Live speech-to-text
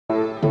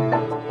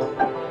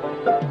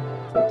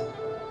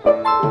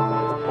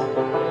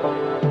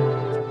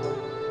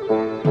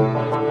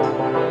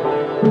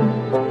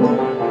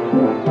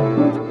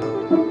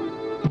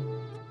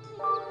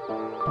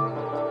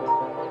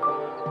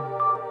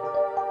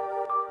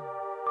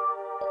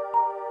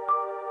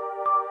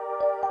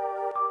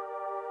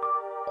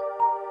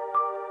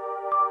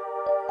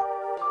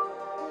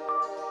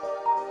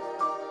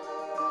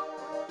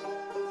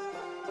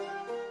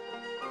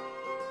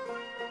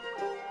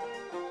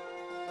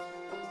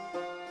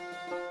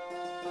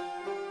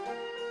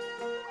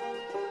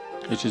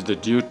It is the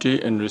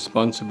duty and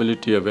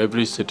responsibility of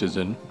every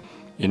citizen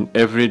in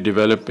every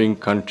developing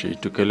country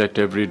to collect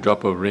every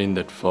drop of rain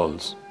that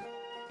falls.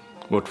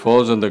 What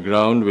falls on the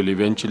ground will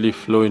eventually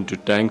flow into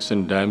tanks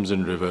and dams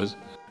and rivers,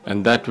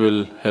 and that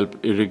will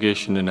help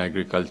irrigation and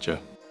agriculture.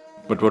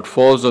 But what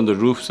falls on the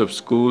roofs of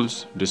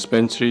schools,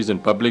 dispensaries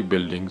and public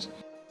buildings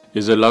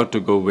is allowed to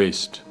go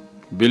waste.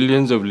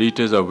 Billions of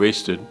liters are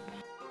wasted,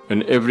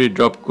 and every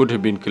drop could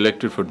have been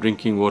collected for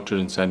drinking water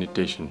and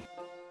sanitation.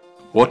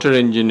 Water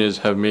engineers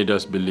have made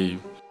us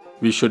believe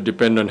we should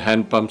depend on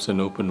hand pumps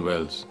and open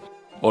wells.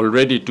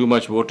 Already too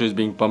much water is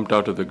being pumped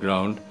out of the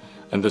ground,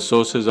 and the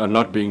sources are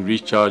not being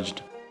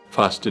recharged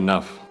fast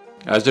enough.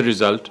 As a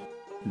result,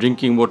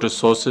 drinking water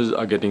sources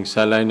are getting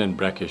saline and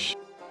brackish.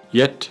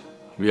 Yet,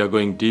 we are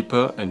going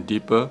deeper and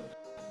deeper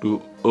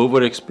to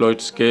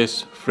overexploit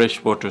scarce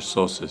freshwater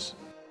sources.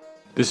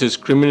 This is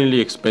criminally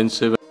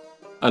expensive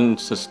and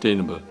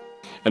unsustainable.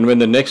 And when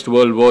the next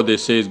world war they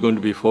say is going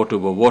to be fought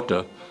over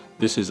water,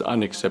 this is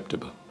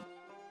unacceptable.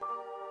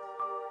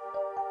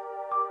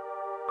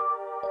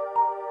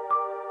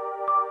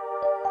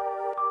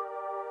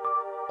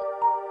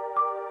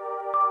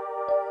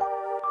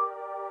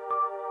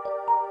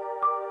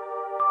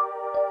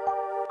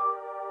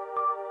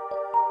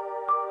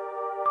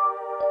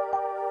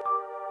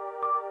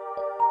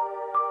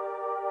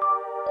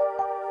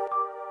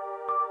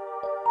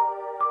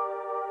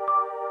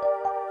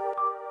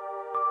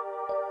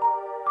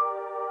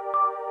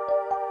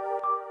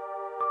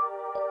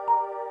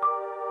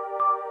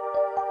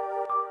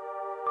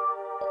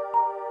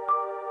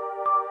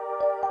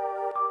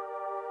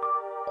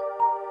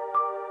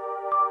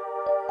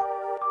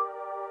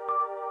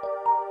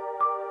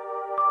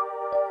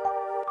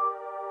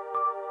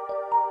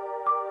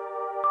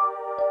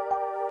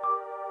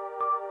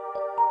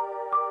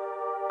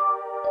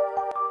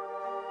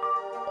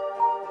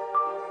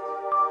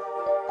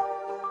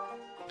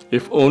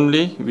 If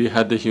only we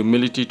had the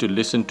humility to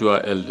listen to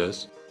our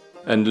elders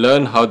and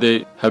learn how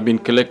they have been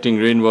collecting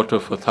rainwater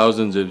for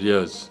thousands of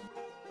years.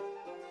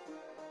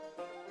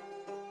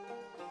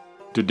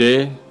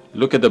 Today,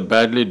 look at the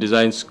badly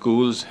designed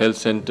schools, health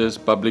centers,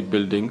 public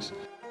buildings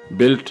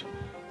built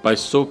by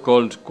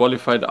so-called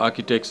qualified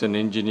architects and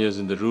engineers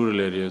in the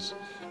rural areas,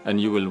 and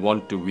you will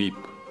want to weep.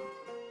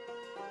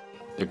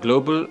 The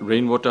Global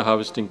Rainwater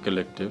Harvesting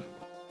Collective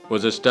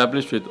was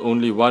established with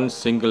only one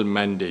single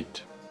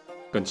mandate: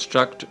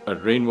 construct a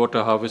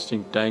rainwater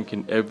harvesting tank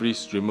in every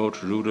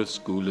remote rural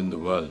school in the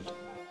world.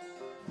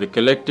 The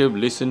collective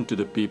listened to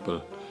the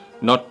people,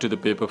 not to the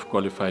paper of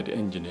qualified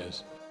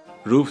engineers.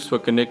 Roofs were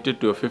connected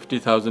to a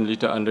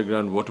 50,000-litre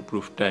underground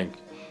waterproof tank,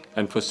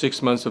 and for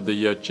 6 months of the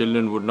year,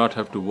 children would not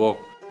have to walk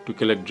to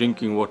collect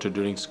drinking water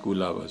during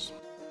school hours.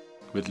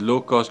 With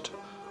low-cost,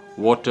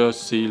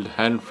 water-sealed,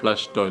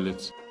 hand-flush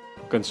toilets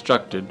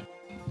constructed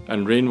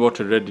and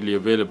rainwater readily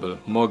available,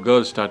 more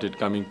girls started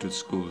coming to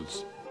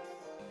schools.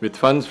 With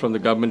funds from the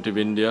Government of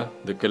India,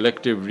 the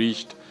collective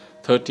reached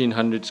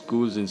 1,300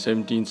 schools in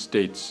 17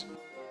 states,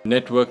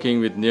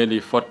 networking with nearly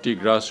 40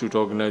 grassroots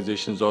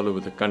organizations all over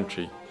the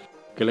country,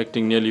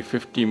 collecting nearly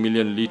 50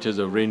 million litres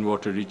of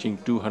rainwater reaching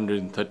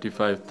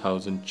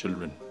 235,000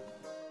 children.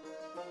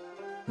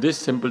 This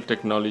simple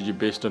technology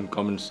based on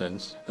common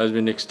sense has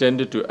been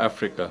extended to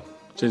Africa.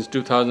 Since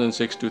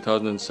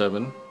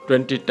 2006-2007,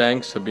 20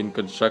 tanks have been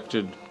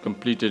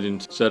completed in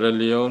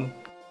SierraLeone,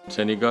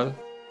 Senegal,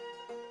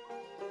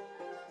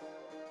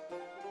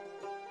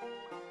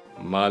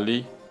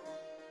 Mali,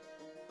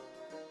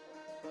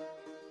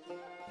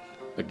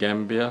 the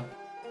Gambia,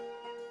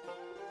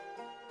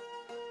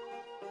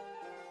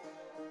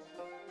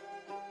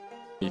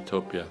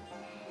 Ethiopia.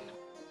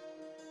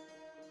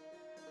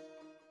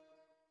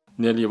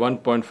 Nearly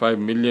 1.5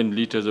 million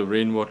litres of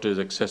rainwater is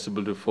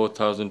accessible to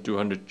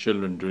 4,200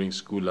 children during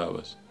school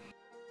hours.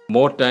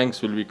 More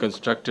tanks will be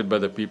constructed by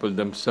the people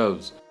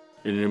themselves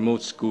in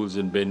remote schools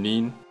in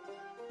Benin,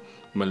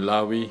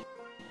 Malawi,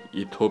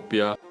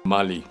 Ethiopia,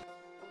 Mali,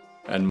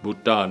 and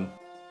Bhutan.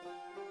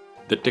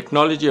 The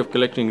technology of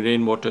collecting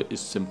rainwater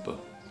is simple.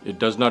 It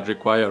does not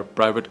require a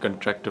private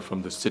contractor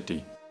from the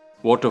city.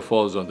 Water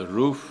falls on the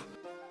roof.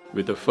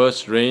 With the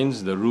first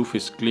rains, the roof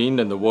is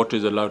cleaned and the water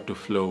is allowed to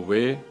flow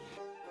away.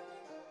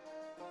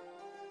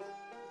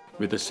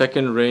 With the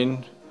second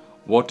rain,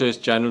 water is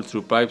channeled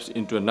through pipes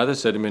into another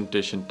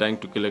sedimentation tank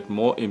to collect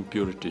more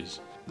impurities.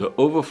 The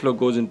overflow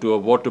goes into a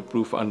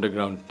waterproof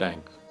underground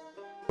tank.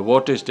 The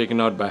water is taken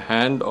out by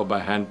hand or by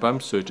hand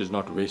pumps, so it is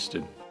not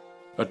wasted.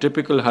 A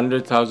typical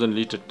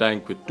 100,000-litre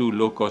tank with 2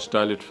 low-cost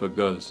toilets for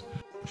girls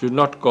should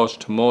not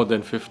cost more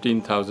than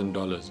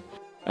 $15,000,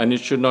 and it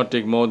should not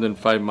take more than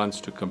 5 months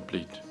to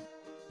complete.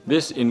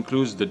 This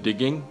includes the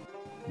digging,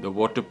 the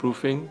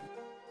waterproofing,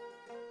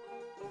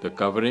 the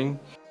covering,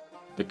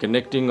 the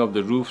connecting of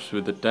the roofs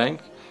with the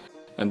tank,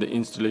 and the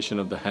installation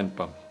of the hand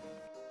pump.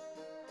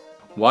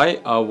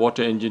 Why are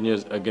water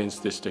engineers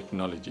against this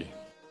technology?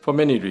 For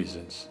many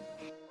reasons.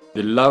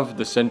 They love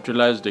the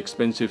centralized,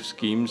 expensive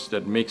schemes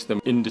that makes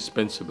them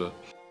indispensable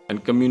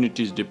and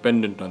communities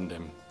dependent on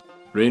them.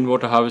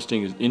 Rainwater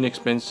harvesting is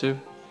inexpensive,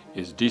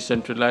 is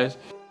decentralized,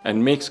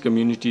 and makes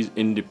communities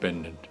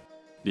independent.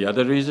 The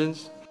other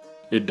reasons?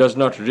 It does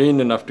not rain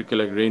enough to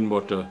collect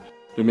rainwater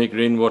to make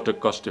rainwater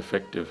cost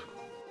effective.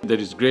 There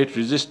is great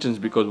resistance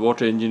because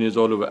water engineers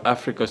all over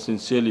Africa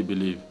sincerely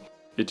believe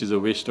it is a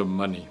waste of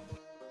money.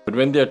 But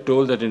when they are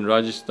told that in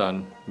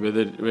Rajasthan, where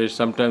it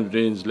sometimes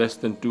rains less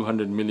than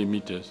 200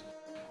 millimeters,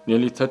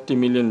 nearly 30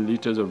 million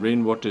liters of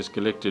rainwater is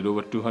collected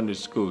over 200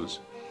 schools,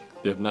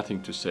 they have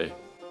nothing to say.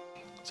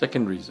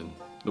 Second reason,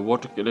 the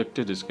water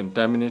collected is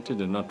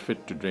contaminated and not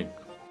fit to drink.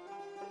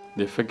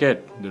 They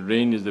forget the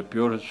rain is the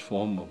purest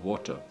form of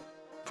water.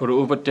 For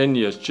over 10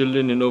 years,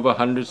 children in over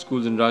 100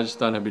 schools in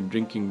Rajasthan have been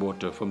drinking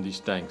water from these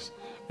tanks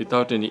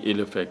without any ill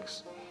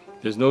effects.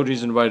 There is no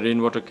reason why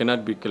rainwater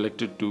cannot be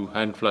collected to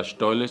hand-flush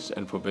toilets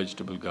and for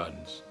vegetable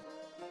gardens.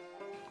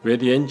 Where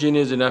the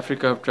engineers in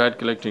Africa have tried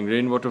collecting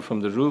rainwater from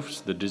the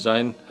roofs, the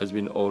design has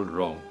been all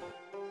wrong.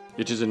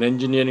 It is an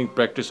engineering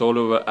practice all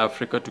over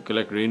Africa to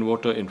collect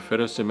rainwater in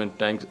ferrocement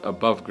tanks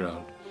above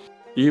ground,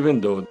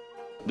 even though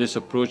this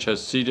approach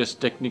has serious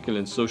technical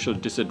and social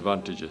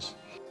disadvantages.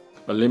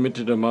 A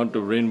limited amount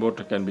of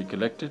rainwater can be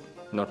collected,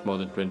 not more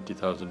than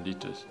 20,000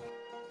 liters.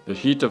 The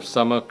heat of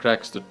summer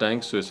cracks the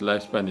tank, so its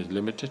lifespan is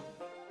limited.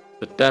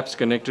 The taps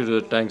connected to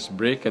the tanks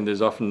break and there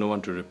is often no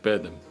one to repair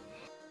them.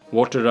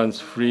 Water runs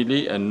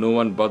freely and no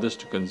one bothers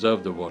to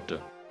conserve the water.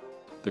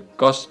 The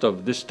cost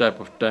of this type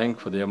of tank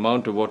for the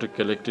amount of water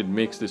collected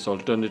makes this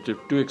alternative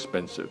too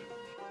expensive.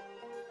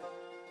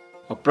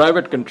 A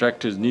private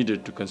contractor is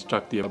needed to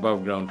construct the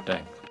above-ground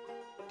tank.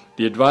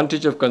 The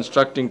advantage of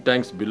constructing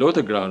tanks below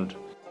the ground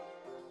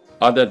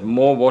are that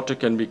more water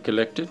can be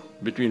collected,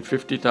 between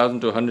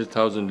 50,000 to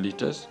 100,000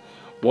 liters.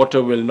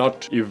 Water will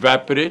not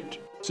evaporate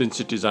since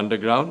it is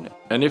underground,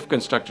 and if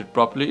constructed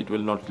properly, it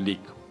will not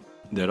leak.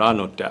 There are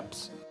no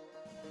taps.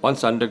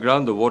 Once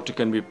underground, the water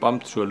can be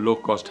pumped through a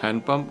low-cost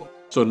hand pump,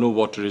 so no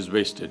water is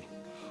wasted.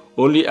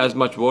 Only as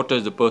much water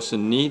as the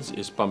person needs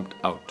is pumped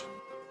out.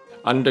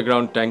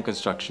 Underground tank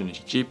construction is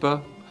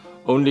cheaper,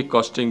 only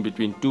costing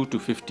between 2 to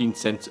 15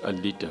 cents a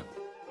liter.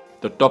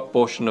 The top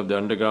portion of the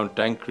underground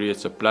tank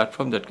creates a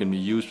platform that can be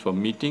used for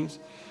meetings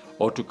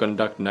or to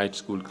conduct night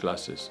school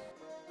classes.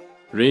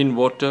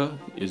 Rainwater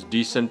is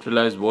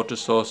decentralized water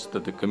source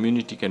that the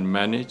community can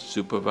manage,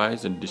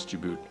 supervise and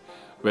distribute,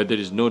 where there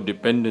is no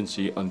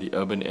dependency on the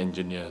urban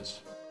engineers.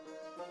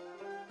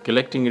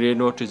 Collecting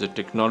rainwater is a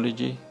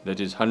technology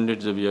that is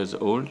hundreds of years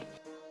old,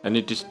 and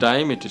it is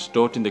time it is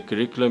taught in the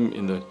curriculum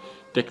in the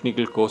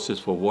technical courses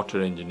for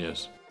water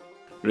engineers.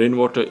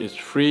 Rainwater is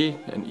free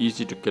and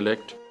easy to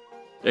collect.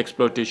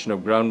 Exploitation of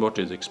groundwater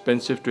is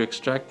expensive to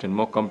extract and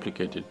more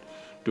complicated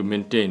to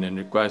maintain and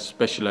requires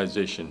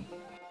specialization.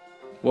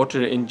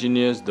 Water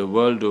engineers the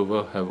world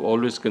over have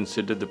always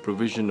considered the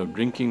provision of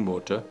drinking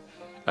water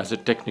as a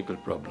technical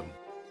problem,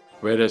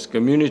 whereas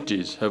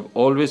communities have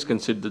always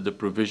considered the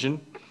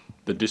provision,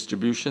 the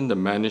distribution, the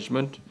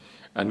management,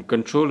 and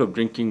control of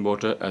drinking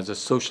water as a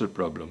social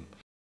problem.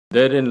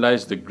 Therein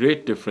lies the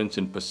great difference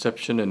in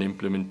perception and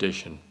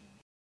implementation.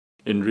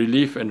 In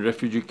relief and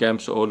refugee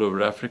camps all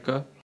over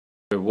Africa,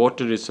 where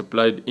water is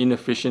supplied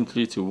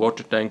inefficiently through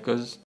water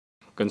tankers,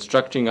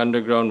 constructing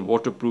underground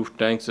waterproof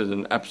tanks is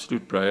an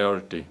absolute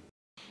priority.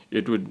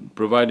 It would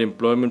provide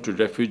employment to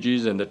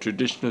refugees and the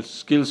traditional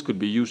skills could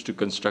be used to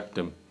construct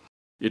them.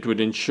 It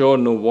would ensure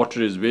no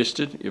water is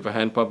wasted if a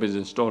hand pump is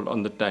installed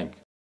on the tank.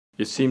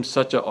 It seems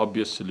such an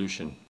obvious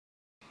solution.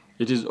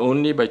 It is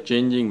only by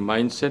changing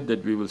mindset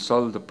that we will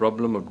solve the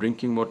problem of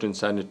drinking water and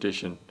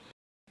sanitation.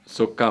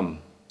 So come,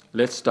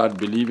 let's start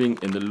believing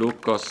in the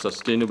low-cost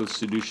sustainable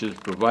solutions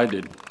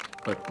provided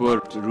by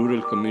poor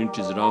rural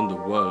communities around the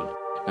world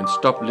and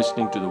stop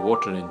listening to the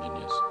water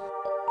engineers.